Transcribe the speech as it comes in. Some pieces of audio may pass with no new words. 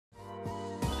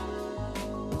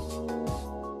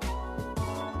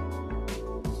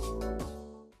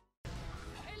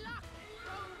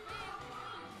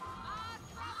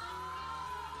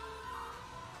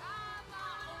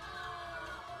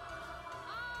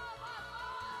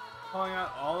Calling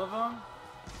out all of them?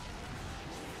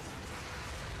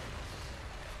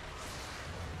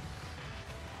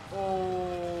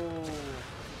 Oh.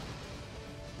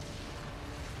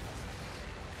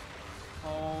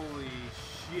 Holy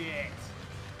shit.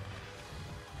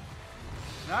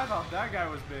 I thought that guy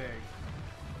was big.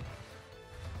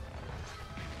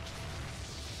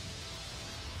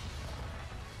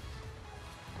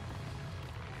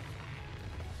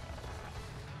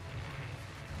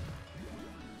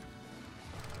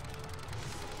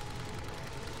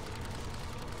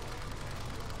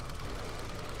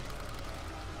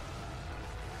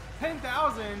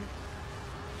 $10,000?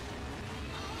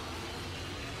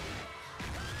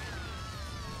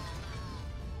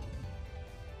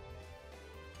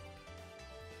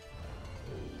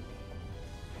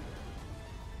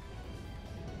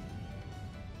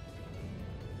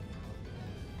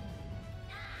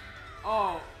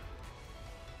 Oh.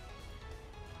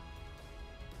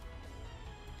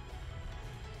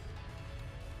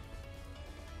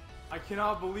 I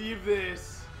cannot believe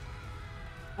this.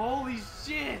 Holy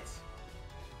shit!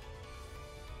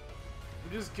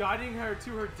 I'm just guiding her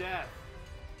to her death.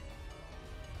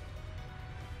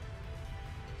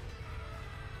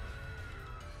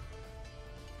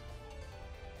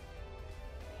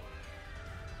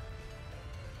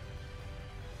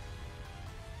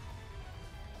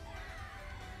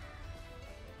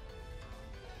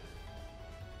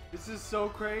 This is so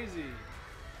crazy.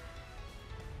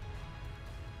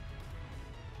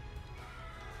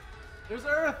 There's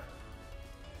Earth!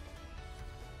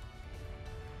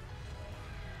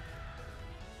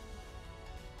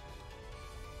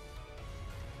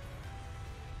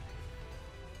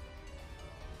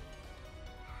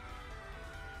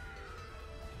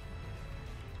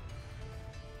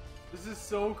 This is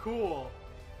so cool.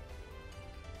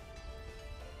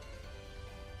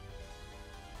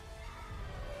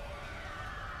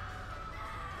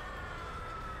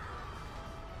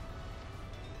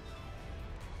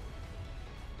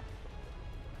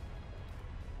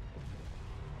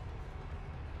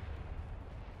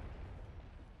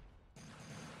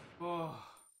 Oh.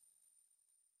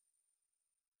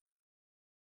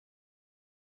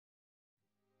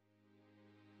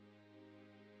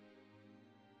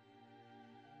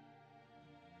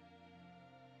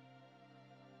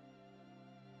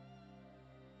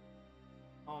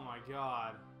 Oh my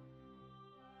god.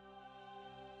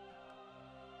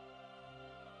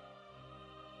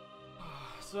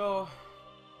 So,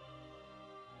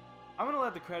 I'm gonna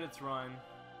let the credits run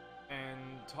and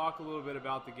talk a little bit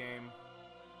about the game.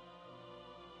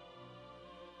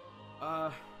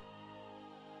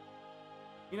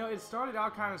 You know, it started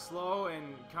out kind of slow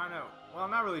and kind of, well,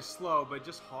 not really slow, but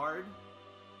just hard.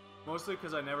 Mostly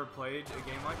because I never played a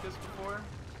game like this before.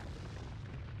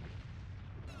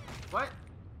 What?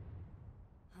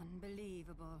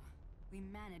 Unbelievable. We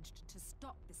managed to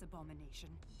stop this abomination,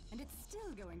 and it's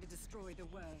still going to destroy the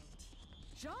world.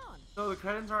 John! So the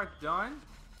credits aren't done?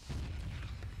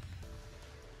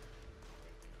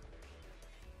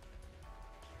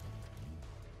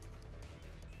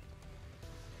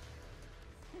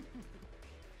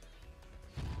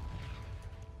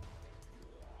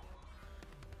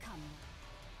 Come.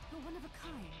 You're one of a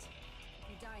kind. If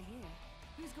you die here,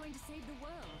 who's going to save the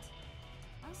world?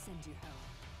 I'll send you home,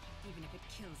 even if it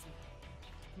kills me.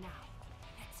 Now,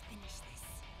 let's finish this.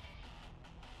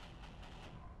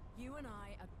 You and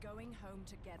I are going home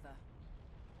together.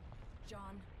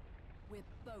 John, we're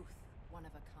both one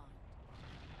of a kind.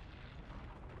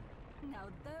 Now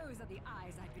those are the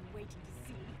eyes I've been waiting to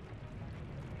see.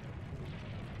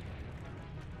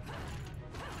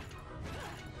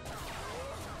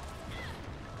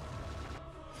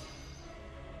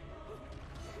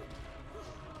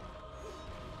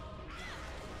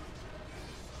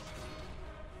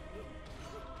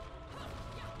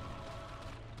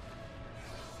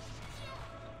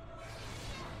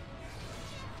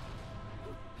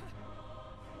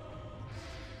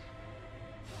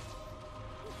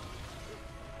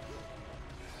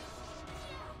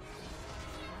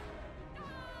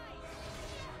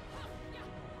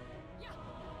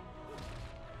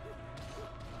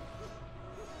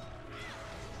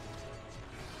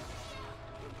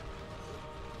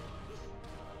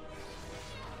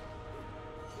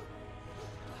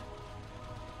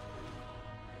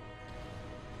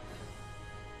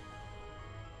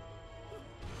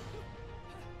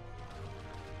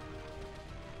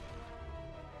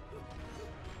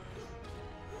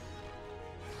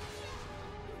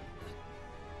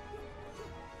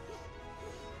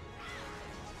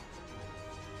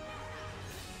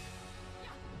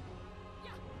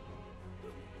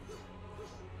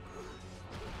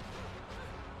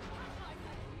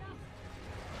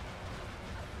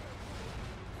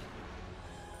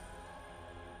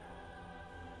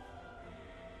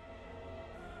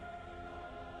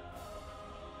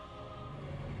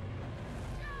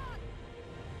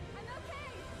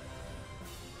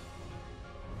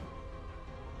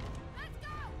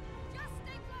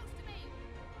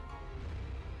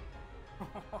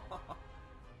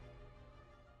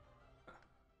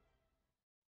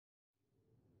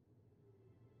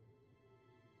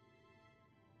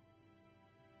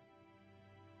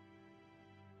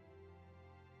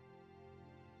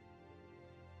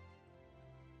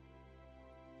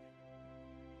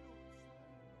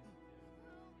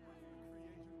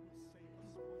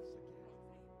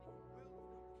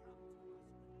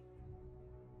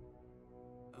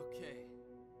 Okay,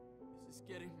 this is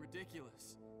getting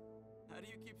ridiculous. How do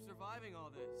you keep surviving all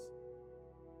this?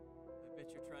 I bet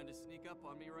you're trying to sneak up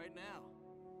on me right now.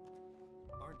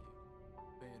 Aren't you,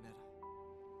 Bayonetta?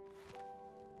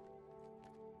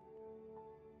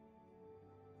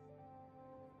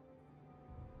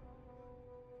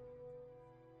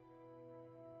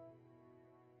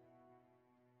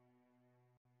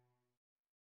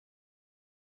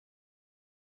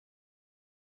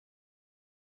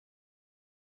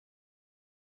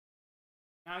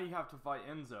 Now you have to fight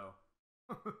Enzo.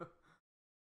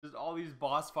 Just all these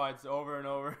boss fights over and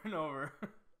over and over.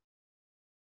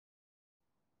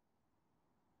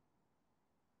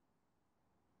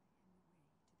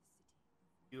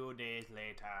 Few days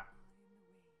later.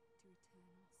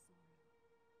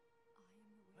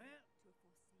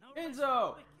 No Enzo! rest for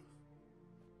the wicked.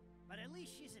 But at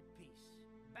least she's at peace.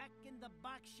 Back in the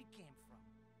box she came from.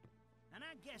 And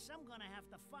I guess I'm gonna have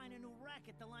to find a new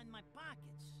racket to line my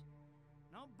pockets.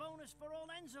 No bonus for old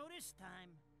Enzo this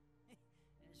time.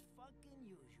 As fucking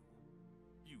usual.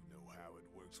 You know how it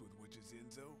works with witches,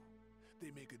 Enzo.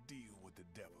 They make a deal with the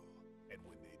devil, and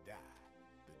when they die,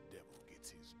 the devil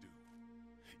gets his due.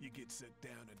 You get sucked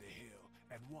down into hell,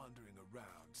 and wandering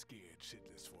around scared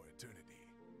shitless for eternity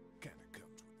kinda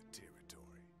comes with the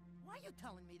territory. Why are you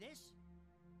telling me this?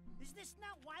 Is this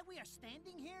not why we are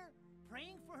standing here?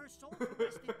 Praying for her soul to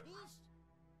rest in peace?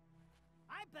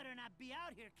 I better not be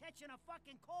out here catching a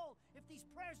fucking cold if these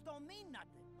prayers don't mean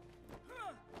nothing.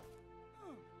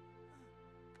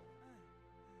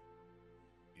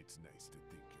 It's nice to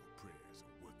think your prayers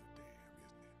are worth a damn,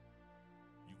 isn't it?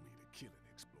 You made a killing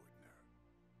exploiting her.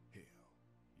 Hell,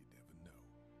 you never know.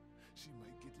 She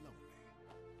might get lonely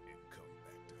and come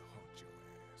back to haunt your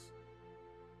ass.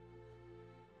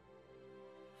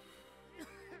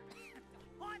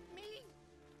 Haunt me?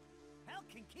 Hell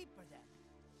can keep her then.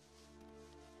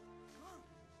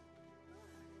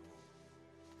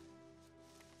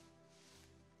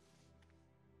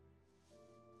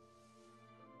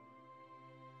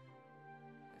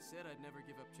 I said I'd never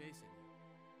give up chasing.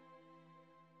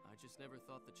 I just never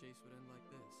thought the chase would end like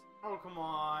this. Oh, come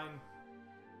on.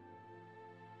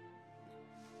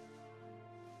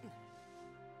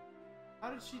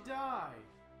 How did she die?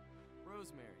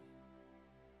 Rosemary.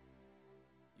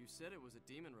 You said it was a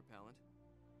demon repellent.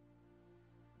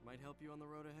 Might help you on the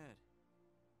road ahead.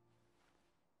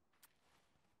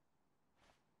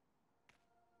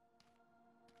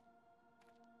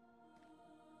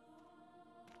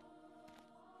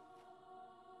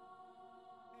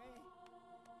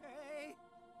 Hey!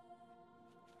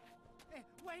 Hey,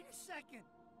 wait a second!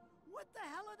 What the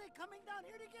hell are they coming down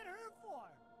here to get her for?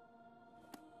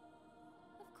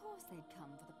 Of course they'd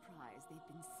come for the prize they've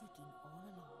been seeking all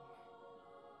along.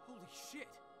 Holy shit!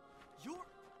 You're...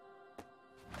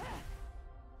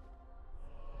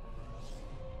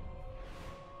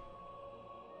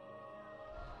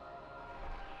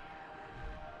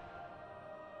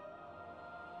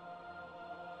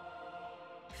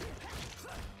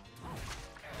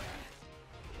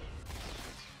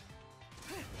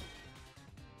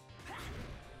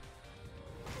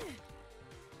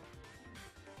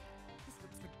 This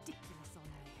looks ridiculous on me.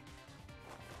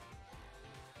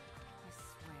 I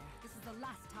swear, this is the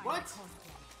last time What? I cosplay.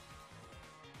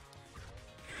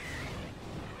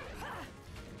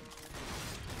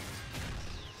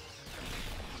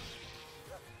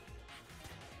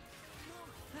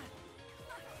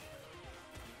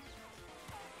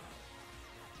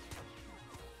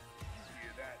 You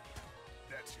hear that?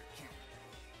 That's your cue.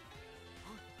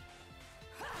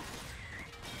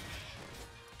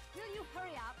 Will you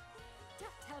hurry up?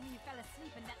 Don't tell me you fell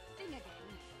asleep in that thing again.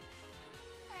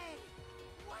 Hey!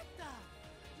 What the?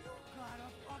 You gotta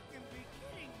fucking be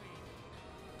kidding me!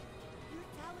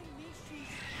 You're telling me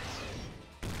she's...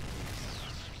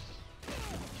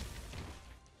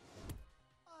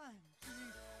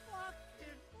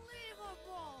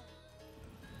 Unfucking-believable!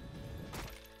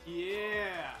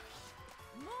 Yeah.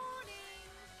 Morning!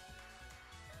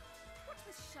 What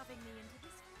was shoving me into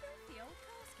this filthy old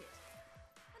casket?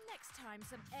 And next time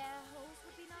some air holes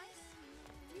would be nice.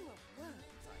 Fewer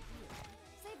words, ideally.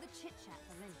 Save the chit-chat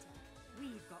for later.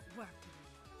 We've got work to do.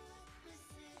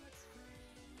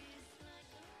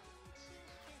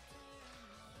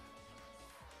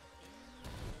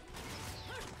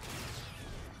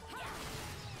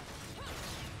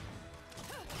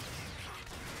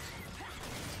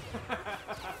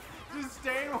 Just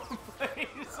stay in one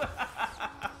place.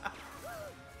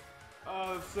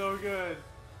 Oh, it's so good.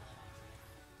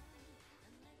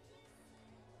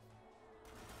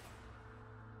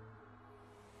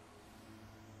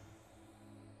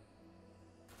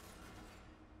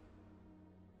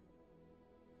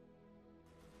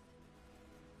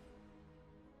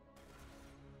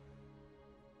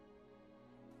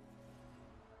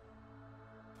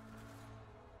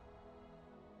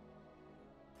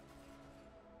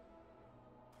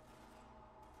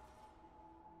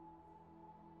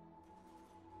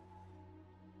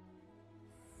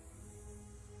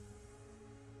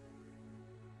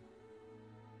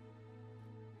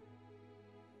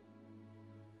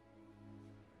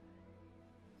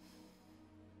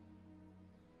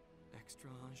 extra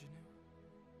ingenue?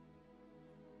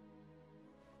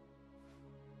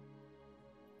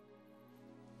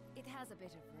 It has a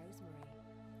bit of rosemary.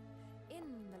 In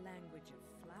the language of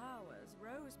flowers,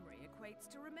 rosemary equates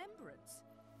to remembrance.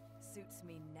 Suits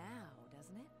me now,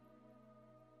 doesn't it?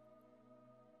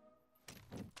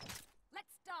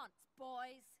 Let's dance,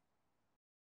 boys!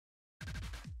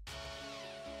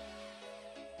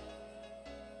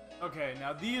 Okay,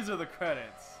 now these are the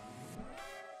credits.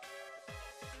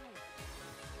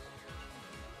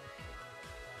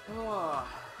 Oh.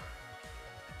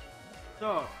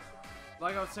 So,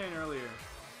 like I was saying earlier,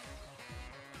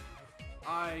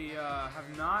 I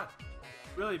have not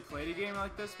really played a game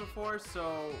like this before,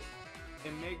 so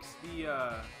it makes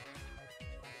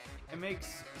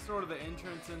sort of the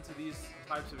entrance into these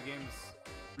types of games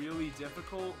really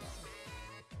difficult.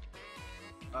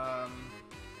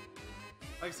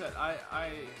 Like I said,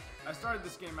 I started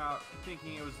this game out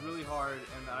thinking it was really hard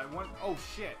and that I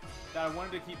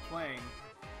wanted to keep playing,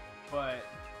 but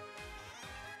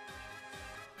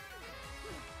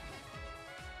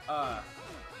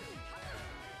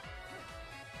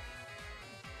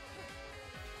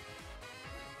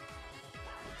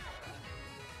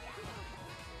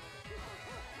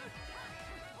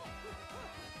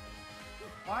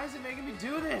why is it making me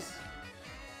do this?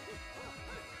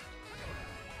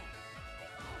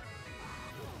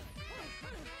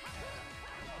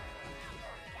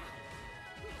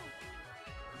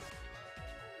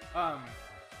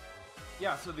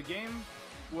 Yeah, so the game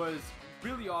was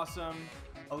really awesome,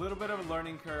 a little bit of a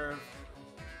learning curve.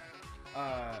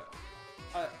 I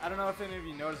don't know if any of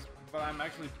you noticed, but I'm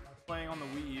actually playing on the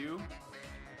Wii U.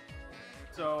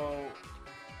 So,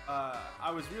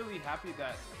 I was really happy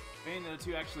that Bayonetta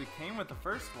 2 actually came with the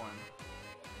first one.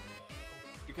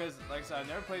 Because, like I said, I've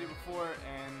never played it before,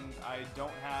 and I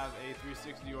don't have a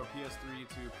 360 or PS3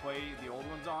 to play the old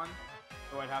ones on.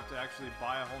 So I'd have to actually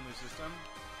buy a whole new system.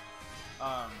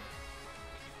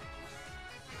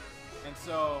 And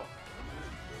so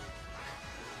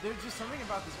there's just something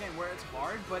about this game where it's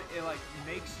hard, but it like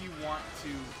makes you want to.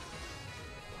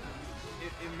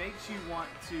 It makes you want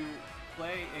to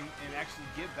play and actually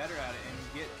get better at it and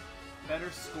get better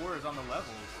scores on the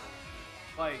levels.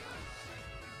 Like,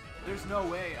 there's no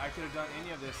way I could have done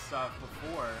any of this stuff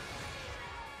before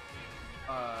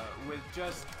with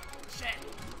just shit.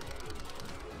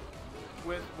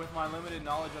 With my limited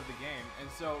knowledge of the game. And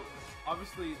so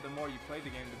obviously the more you play the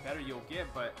game, the better you'll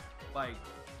get, but like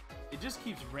it just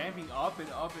keeps ramping up and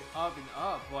up and up and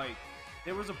up. Like,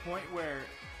 there was a point where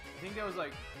I think there was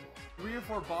like 3 or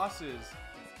 4 bosses,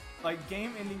 like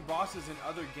game-ending bosses in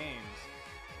other games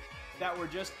that were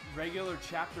just regular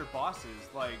chapter bosses.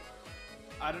 Like,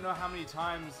 I don't know how many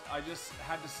times I just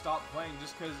had to stop playing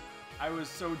just because I was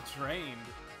so drained.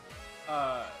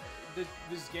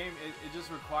 This game, it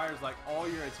just requires like all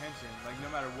your attention, like no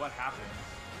matter what happens.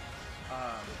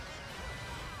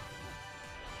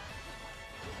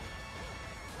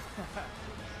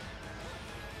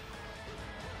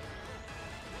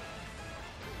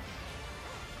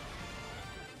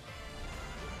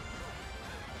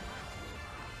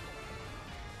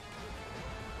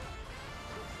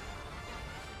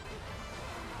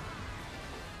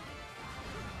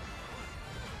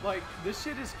 Like, this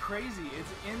shit is crazy.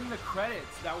 It's in the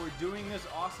credits that we're doing this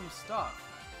awesome stuff.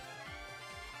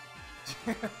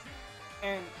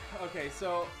 And, okay,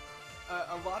 so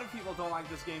a lot of people don't like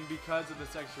this game because of the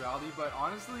sexuality, but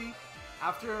honestly,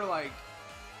 after, like,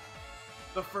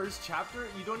 the first chapter,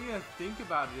 you don't even think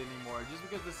about it anymore, just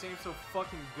because the game's so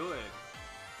fucking good.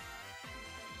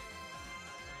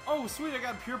 Oh, sweet, I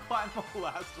got pure platinum on the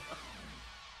last one.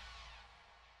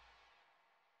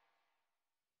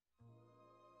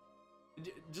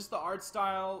 Just the art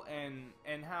style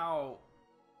and how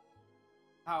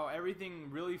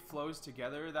everything really flows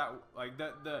together. That like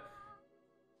the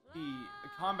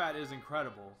combat is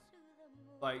incredible.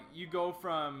 Like, you go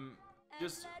from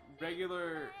just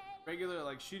regular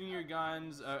like shooting your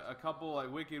guns, a couple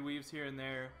like wicked weaves here and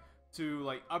there, to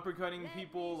like uppercutting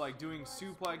people, like doing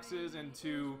suplexes,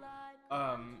 into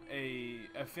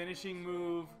a finishing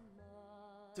move,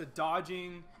 to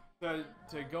dodging,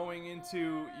 to going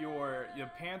into your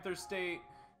panther state,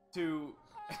 to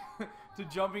to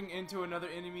jumping into another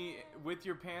enemy with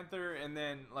your panther and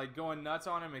then like going nuts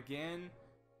on him again.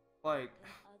 Like,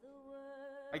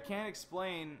 I can't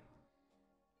explain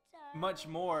much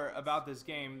more about this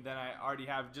game than I already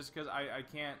have, just because I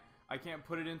can't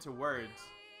put it into words.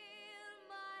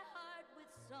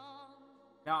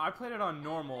 Now, I played it on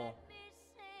normal,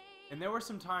 and there were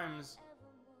some times,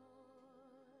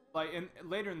 like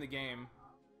later in the game,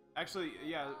 actually,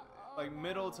 yeah, like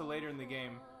middle to later in the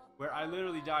game, where I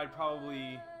literally died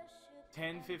probably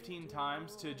 10, 15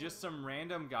 times to just some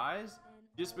random guys,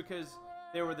 just because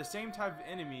they were the same type of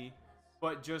enemy,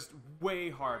 but just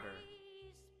way harder.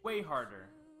 Way harder.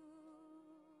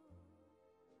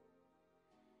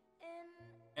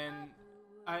 And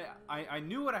I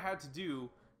knew what I had to do,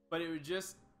 but it was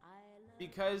just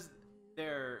because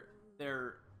their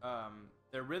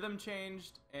rhythm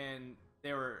changed and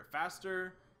they were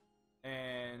faster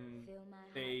and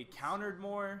they countered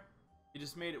more. It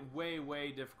just made it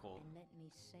way difficult.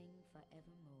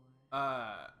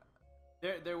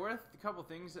 There were a couple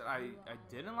things that I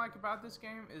didn't like about this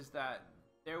game, is that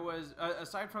there was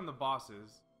aside from the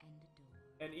bosses,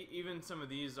 and even some of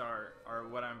these are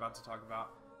what I'm about to talk about.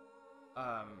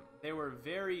 They were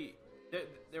very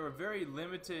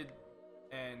limited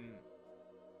and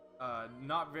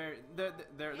not very.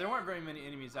 There weren't very many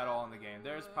enemies at all in the game.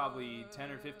 There's probably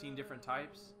 10 or 15 different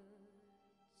types.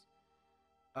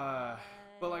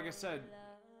 But like I said,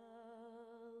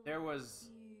 there was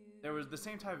the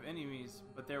same type of enemies,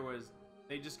 but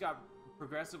they just got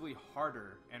progressively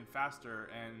harder and faster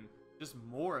and just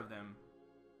more of them.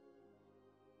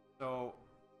 So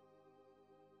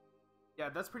yeah,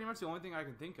 that's pretty much the only thing I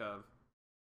can think of.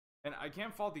 And I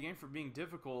can't fault the game for being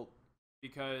difficult,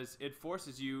 because it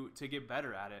forces you to get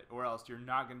better at it, or else you're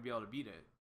not going to be able to beat it.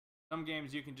 Some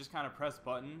games you can just kind of press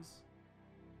buttons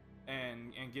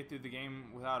and get through the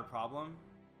game without a problem,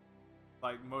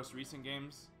 like most recent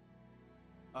games.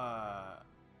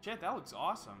 Shit, that looks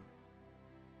awesome.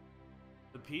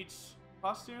 The Peach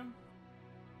costume?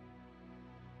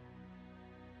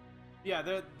 Yeah,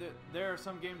 there are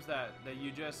some games that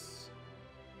you just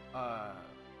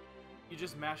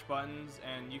mash buttons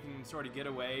and you can sort of get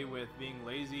away with being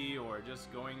lazy or just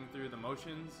going through the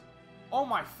motions. Oh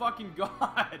my fucking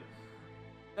god!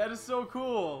 That is so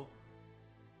cool!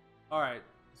 Alright,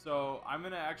 so I'm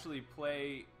gonna actually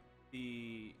play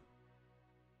the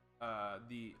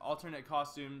alternate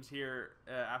costumes here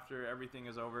after everything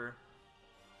is over.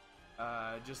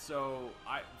 Just so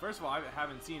first of all, I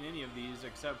haven't seen any of these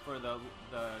except for the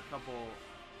couple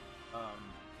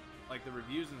like the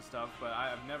reviews and stuff, but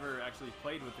I've never actually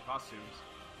played with the costumes.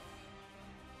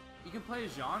 You can play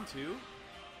as Jean too?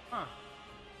 Huh.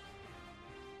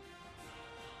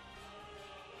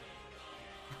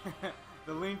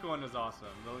 The Link one is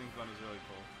awesome. The Link one is really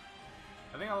cool.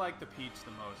 I think I like the Peach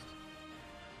the most.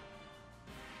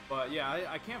 But yeah,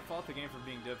 I can't fault the game for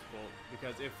being difficult,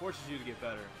 because it forces you to get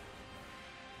better.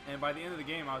 And by the end of the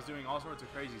game, I was doing all sorts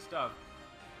of crazy stuff.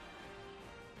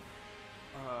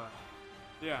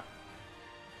 Yeah.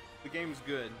 The game's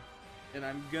good, and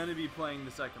I'm gonna be playing the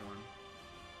second one.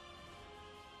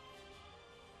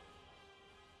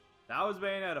 That was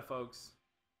Bayonetta, folks.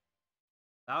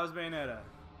 That was Bayonetta.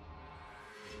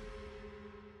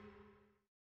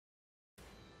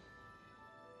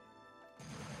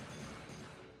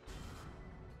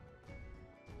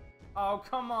 Oh,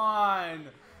 come on!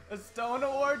 A Stone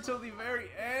Award till the very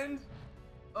end?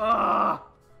 Ugh!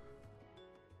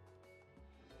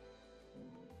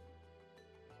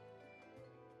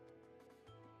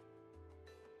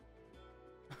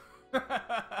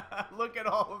 Look at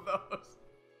all of those.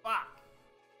 Fuck.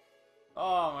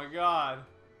 Oh my god.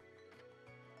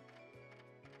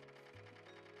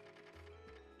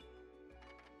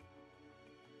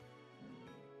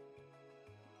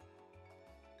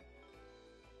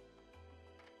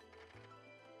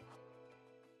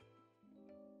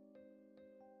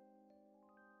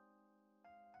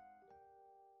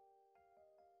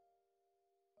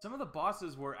 Some of the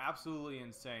bosses were absolutely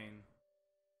insane.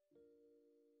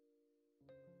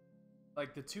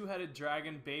 Like the two-headed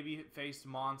dragon, baby-faced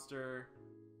monster.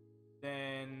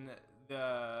 Then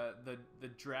the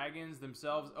dragons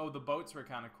themselves. Oh, the boats were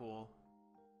kind of cool.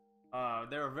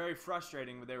 They were very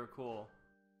frustrating, but they were cool.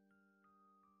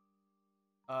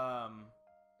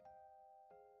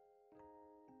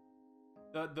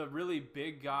 The really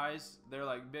big guys, they're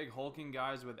like big hulking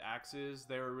guys with axes.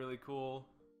 They were really cool.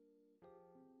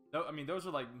 I mean, those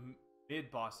are like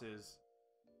mid bosses.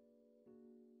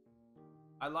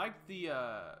 I like the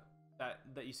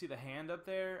that you see the hand up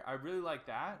there. I really like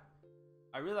that.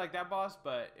 I really like that boss,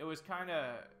 but it was kind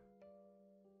of,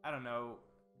 I don't know.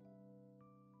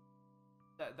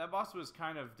 That boss was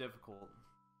kind of difficult.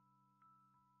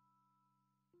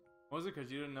 Was it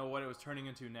because you didn't know what it was turning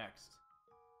into next?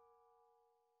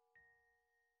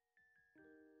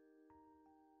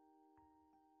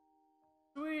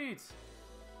 Sweet.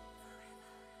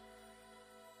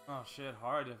 Oh shit,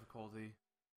 hard difficulty.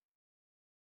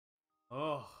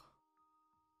 Oh.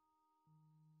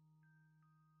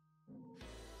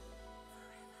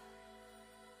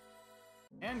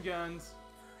 Handguns.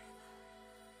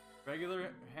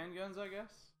 Regular handguns, I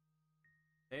guess?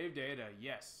 Save data,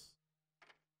 yes.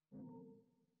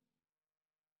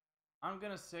 I'm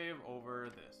gonna save over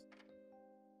this.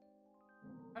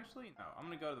 Actually, no, I'm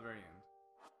gonna go to the very end.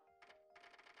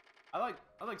 I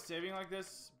like saving like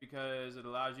this because it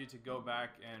allows you to go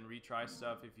back and retry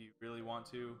stuff if you really want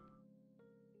to.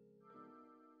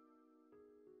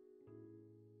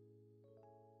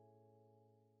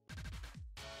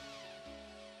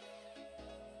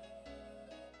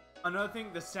 Another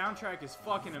thing, the soundtrack is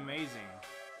fucking amazing.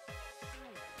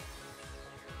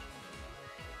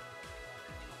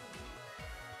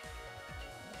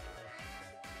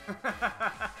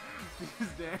 She's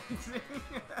dancing.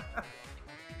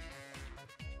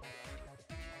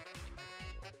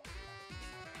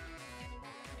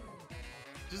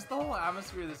 Just the whole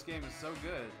atmosphere of this game is so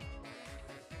good.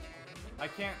 I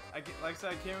can't, like I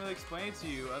said, I can't really explain it to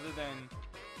you other than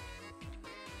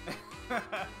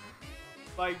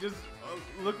like, just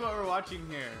look what we're watching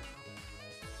here.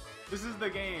 This is the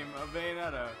game of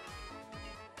Bayonetta.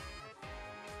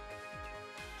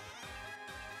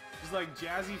 Just like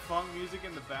jazzy funk music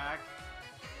in the back.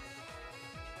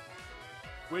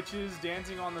 Witches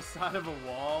dancing on the side of a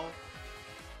wall.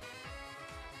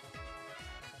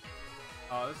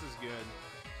 Oh, this is good.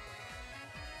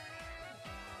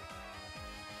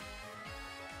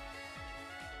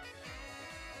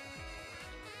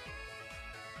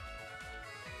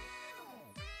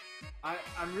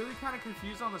 I'm really kind of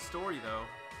confused on the story though,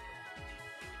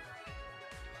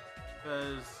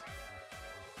 because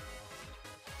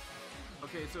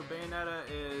okay, so Bayonetta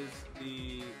is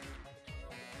the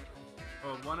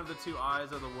one of the two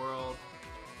eyes of the world,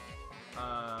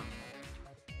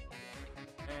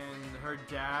 and her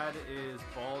dad is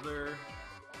Baldur.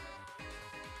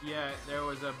 Yet there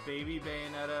was a baby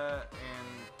Bayonetta and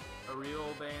a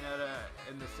real Bayonetta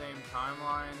in the same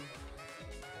timeline.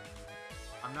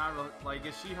 I'm not really, like,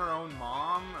 is she her own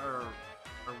mom or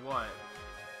what?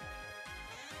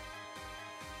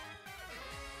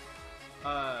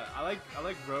 I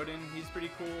like Rodin. He's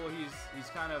pretty cool. He's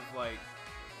kind of like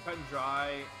cut and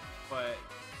dry, but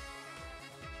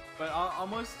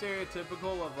almost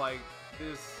stereotypical of like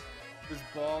this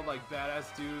bald like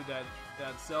badass dude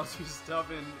that sells you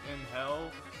stuff in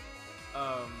hell.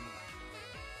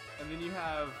 And then you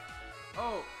have,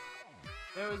 oh,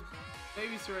 there was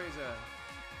baby Cereza.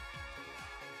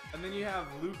 And then you have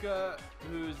Luca,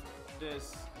 who's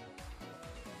this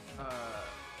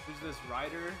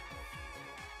writer.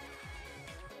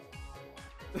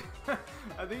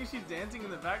 I think she's dancing in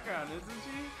the background, isn't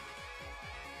she?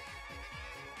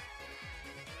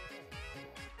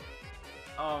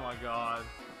 Oh my god.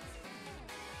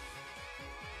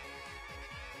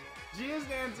 She is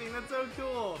dancing, that's so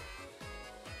cool.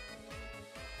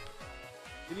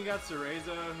 Then you got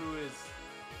Cereza,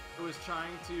 who was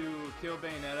trying to kill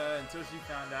Bayonetta until she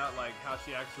found out like how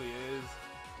she actually is.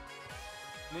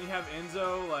 And then you have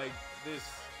Enzo, like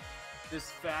this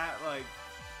fat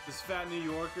New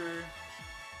Yorker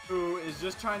who is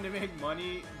just trying to make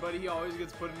money, but he always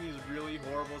gets put in these really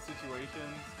horrible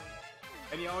situations.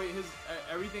 And he always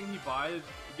everything he buys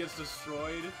gets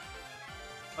destroyed.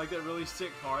 Like that really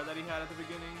sick car that he had at the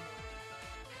beginning.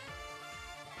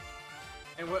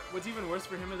 And what's even worse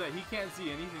for him is that he can't see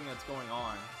anything that's going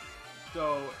on.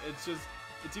 So it's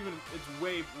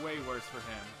way worse for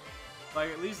him. Like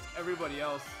at least everybody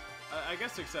else, I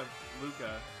guess except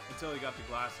Luca, until he got the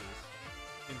glasses,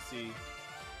 can see.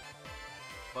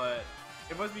 But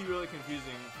it must be really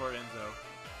confusing for Enzo.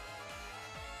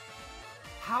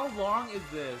 How long is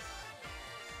this?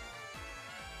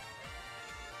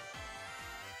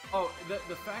 Oh,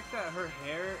 the fact that her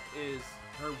hair is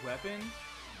her weapon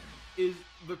is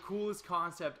the coolest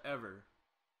concept ever.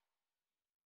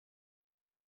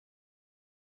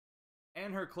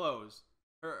 And her clothes.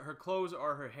 Her clothes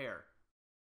are her hair.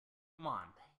 Come on.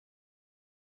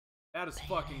 That is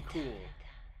fucking cool.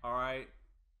 Alright?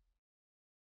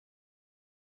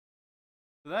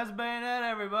 So that's Bayonetta,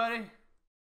 everybody.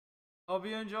 Hope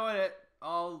you enjoyed it.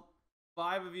 All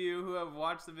 5 of you who have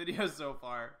watched the video so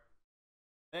far.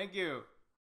 Thank you.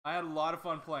 I had a lot of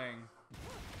fun playing.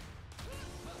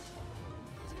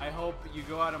 I hope you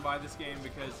go out and buy this game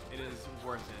because it is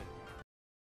worth it.